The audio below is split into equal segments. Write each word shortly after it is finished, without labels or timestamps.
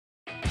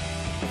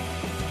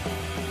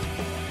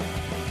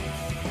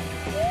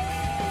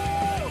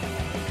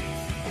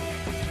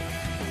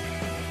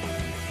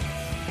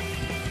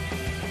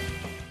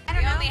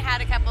only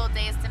had a couple of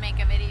days to make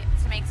a video,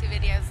 to make 2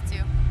 videos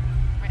too.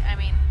 I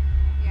mean,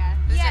 Yeah.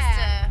 it was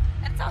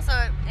just it's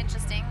also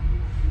interesting.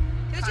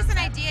 It was just an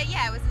idea.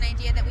 Yeah, it was an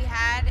idea that we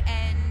had,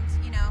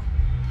 and you know,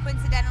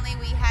 coincidentally,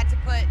 we had to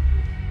put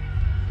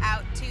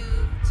out two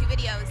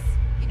videos,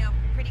 you know,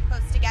 pretty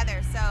close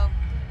together. So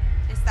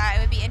just thought it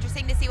would be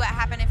interesting to see what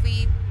happened if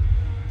we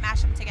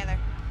mash them together.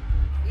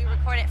 We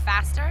record it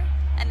faster,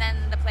 and then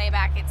the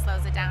playback, it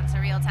slows it down to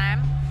real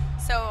time.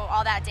 So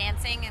all that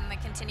dancing and the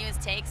continuous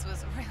takes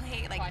was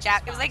really like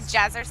it was like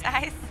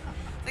jazzercise.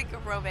 It's like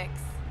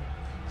aerobics.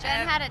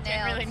 Jen had it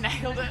nailed. Jen really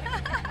nailed it.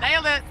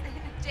 Nailed it.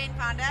 Jane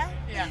Fonda.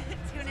 Yeah.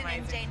 Tuning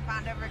in Jane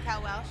Fonda,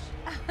 Raquel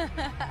Welch.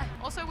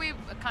 Also, we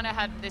kind of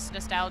had this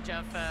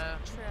nostalgia for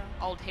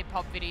old hip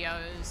hop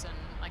videos and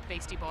like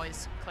Beastie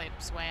Boys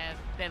clips where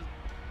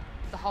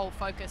the whole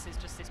focus is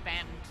just this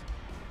band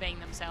being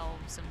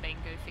themselves and being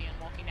goofy and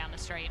walking down the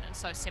street, and it's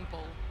so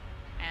simple,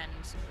 and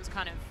it was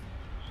kind of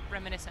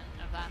reminiscent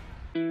of that.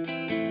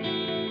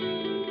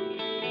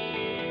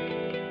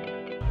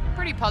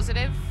 Pretty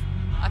positive,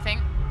 I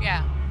think,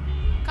 yeah.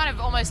 Kind of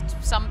almost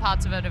some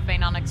parts of it have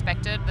been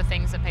unexpected, the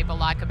things that people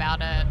like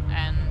about it,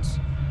 and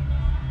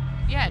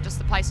yeah, just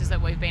the places that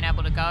we've been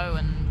able to go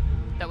and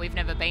that we've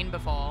never been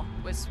before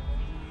was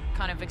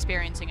kind of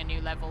experiencing a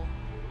new level,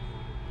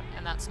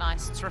 and that's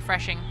nice, it's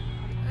refreshing.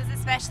 It was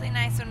especially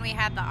nice when we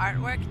had the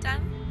artwork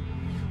done,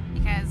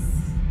 because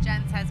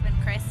Jen's husband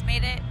Chris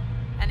made it,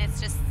 and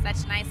it's just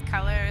such nice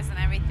colors and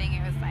everything.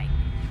 It was like,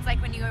 it's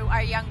like when you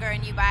are younger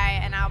and you buy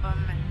an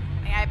album.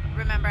 I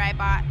remember I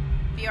bought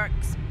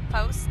Bjork's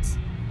Post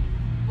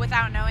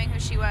without knowing who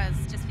she was,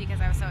 just because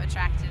I was so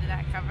attracted to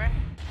that cover.